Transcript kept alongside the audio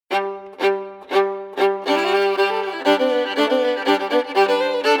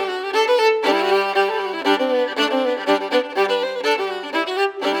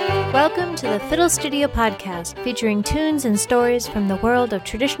Fiddle Studio podcast featuring tunes and stories from the world of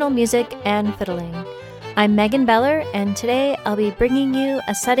traditional music and fiddling. I'm Megan Beller, and today I'll be bringing you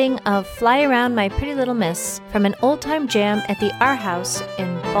a setting of Fly Around My Pretty Little Miss from an old-time jam at the Our House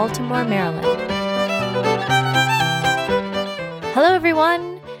in Baltimore, Maryland. Hello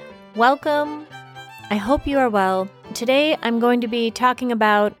everyone, welcome. I hope you are well. Today I'm going to be talking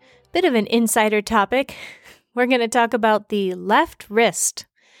about a bit of an insider topic. We're going to talk about the left wrist.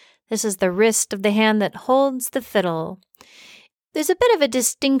 This is the wrist of the hand that holds the fiddle. There's a bit of a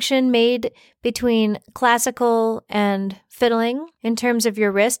distinction made between classical and fiddling in terms of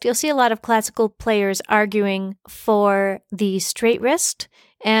your wrist. You'll see a lot of classical players arguing for the straight wrist,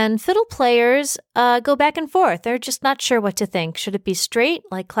 and fiddle players go back and forth. They're just not sure what to think. Should it be straight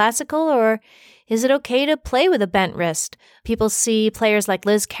like classical, or is it okay to play with a bent wrist? People see players like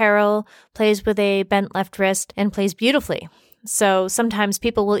Liz Carroll plays with a bent left wrist and plays beautifully. So sometimes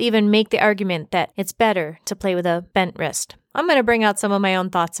people will even make the argument that it's better to play with a bent wrist. I'm going to bring out some of my own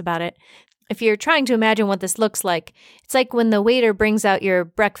thoughts about it. If you're trying to imagine what this looks like, it's like when the waiter brings out your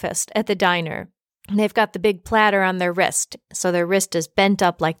breakfast at the diner. They've got the big platter on their wrist, so their wrist is bent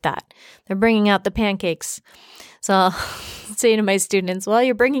up like that. They're bringing out the pancakes. So I'll say to my students, well,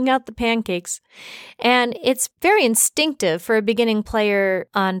 you're bringing out the pancakes. And it's very instinctive for a beginning player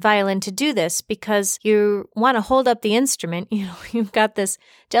on violin to do this because you want to hold up the instrument. You've got this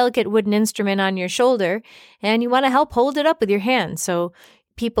delicate wooden instrument on your shoulder, and you want to help hold it up with your hand. So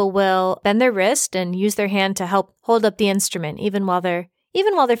people will bend their wrist and use their hand to help hold up the instrument, even while they're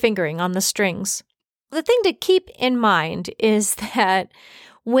fingering on the strings. The thing to keep in mind is that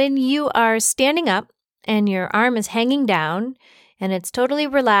when you are standing up and your arm is hanging down and it's totally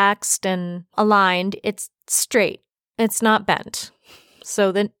relaxed and aligned, it's straight. It's not bent.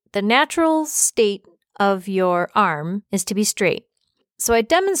 So the natural state of your arm is to be straight. So I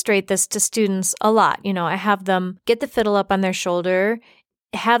demonstrate this to students a lot. I have them get the fiddle up on their shoulder,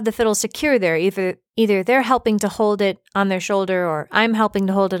 have the fiddle secure there. Either they're helping to hold it on their shoulder or I'm helping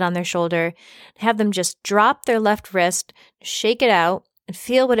to hold it on their shoulder. Have them just drop their left wrist, shake it out, and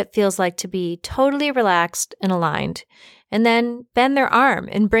feel what it feels like to be totally relaxed and aligned. And then bend their arm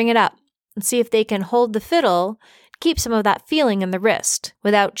and bring it up and see if they can hold the fiddle, keep some of that feeling in the wrist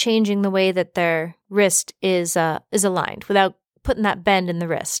without changing the way that their wrist is aligned, without putting that bend in the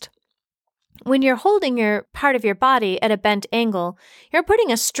wrist. When you're holding your part of your body at a bent angle, you're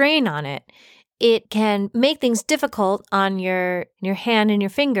putting a strain on it. It can make things difficult on your hand and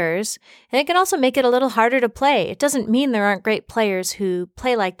your fingers, and it can also make it a little harder to play. It doesn't mean there aren't great players who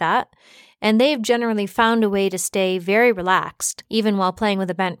play like that, and they've generally found a way to stay very relaxed, even while playing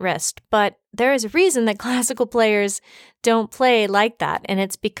with a bent wrist. But there is a reason that classical players don't play like that, and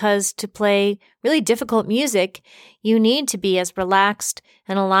it's because to play really difficult music, you need to be as relaxed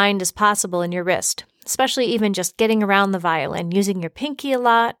and aligned as possible in your wrist, especially even just getting around the violin, using your pinky a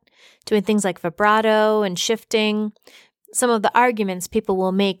lot, doing things like vibrato and shifting, some of the arguments people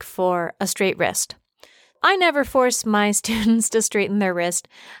will make for a straight wrist. I never force my students to straighten their wrist.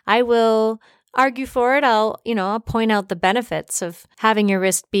 I will argue for it. I'll point out the benefits of having your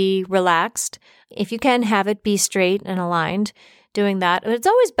wrist be relaxed. If you can have it be straight and aligned, doing that. It's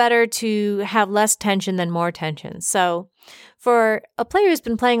always better to have less tension than more tension. So for a player who's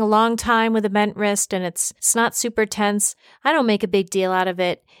been playing a long time with a bent wrist and it's not super tense, I don't make a big deal out of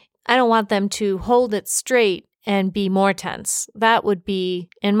it. I don't want them to hold it straight and be more tense. That would be,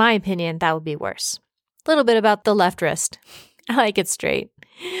 in my opinion, that would be worse. A little bit about the left wrist. I like it straight,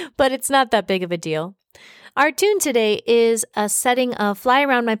 but it's not that big of a deal. Our tune today is a setting of Fly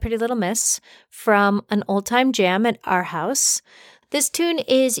Around My Pretty Little Miss from an old-time jam at Our House. This tune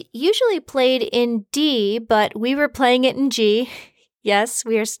is usually played in D, but we were playing it in G. Yes,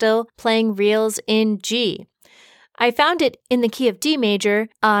 we are still playing reels in G. I found it in the key of D major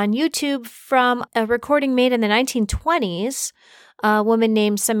on YouTube from a recording made in the 1920s, a woman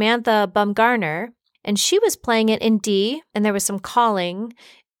named Samantha Bumgarner, and she was playing it in D, and there was some calling.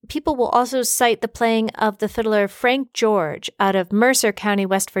 People will also cite the playing of the fiddler Frank George out of Mercer County,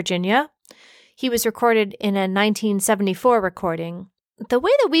 West Virginia. He was recorded in a 1974 recording. The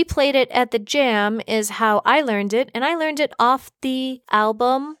way that we played it at the jam is how I learned it, and I learned it off the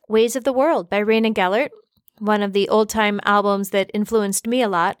album Ways of the World by Raina Gellert, one of the old-time albums that influenced me a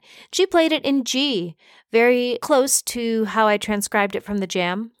lot. She played it in G, very close to how I transcribed it from the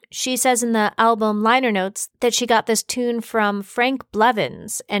jam. She says in the album liner notes that she got this tune from Frank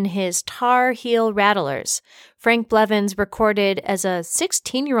Blevins and his Tar Heel Rattlers. Frank Blevins recorded as a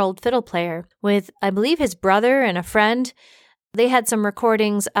 16-year-old fiddle player with, I believe, his brother and a friend. They had some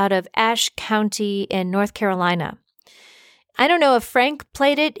recordings out of Ashe County in North Carolina. I don't know if Frank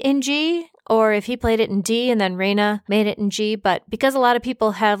played it in G or if he played it in D and then Raina made it in G. But because a lot of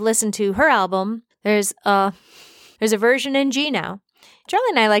people have listened to her album, there's a version in G now. Charlie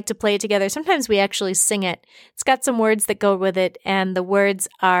and I like to play it together. Sometimes we actually sing it. It's got some words that go with it, and the words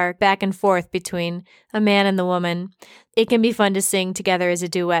are back and forth between a man and the woman. It can be fun to sing together as a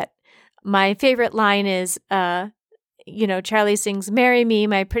duet. My favorite line is, Charlie sings, "Marry me,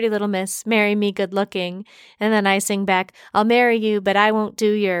 my pretty little miss, marry me good looking." And then I sing back, "I'll marry you, but I won't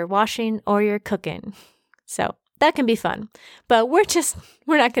do your washing or your cooking." So that can be fun. But we're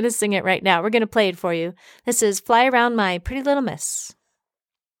not going to sing it right now. We're going to play it for you. This is "Fly Around My Pretty Little Miss."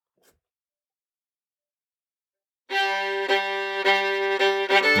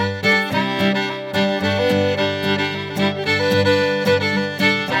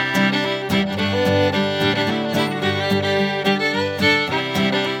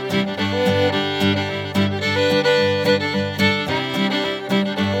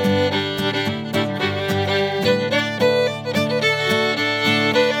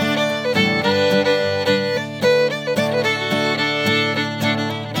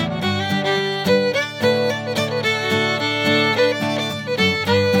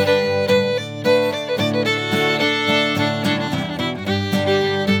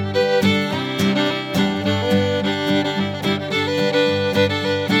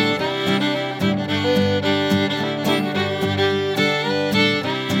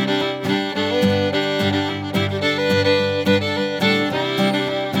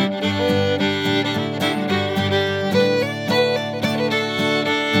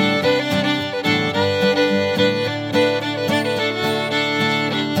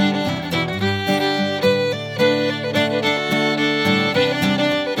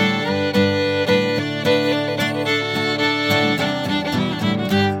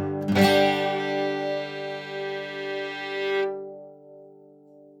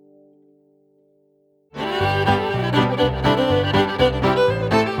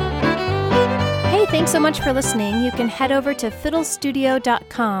 Thanks so much for listening. You can head over to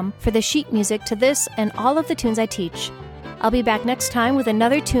fiddlestudio.com for the sheet music to this and all of the tunes I teach. I'll be back next time with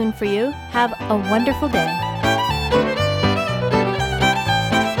another tune for you. Have a wonderful day.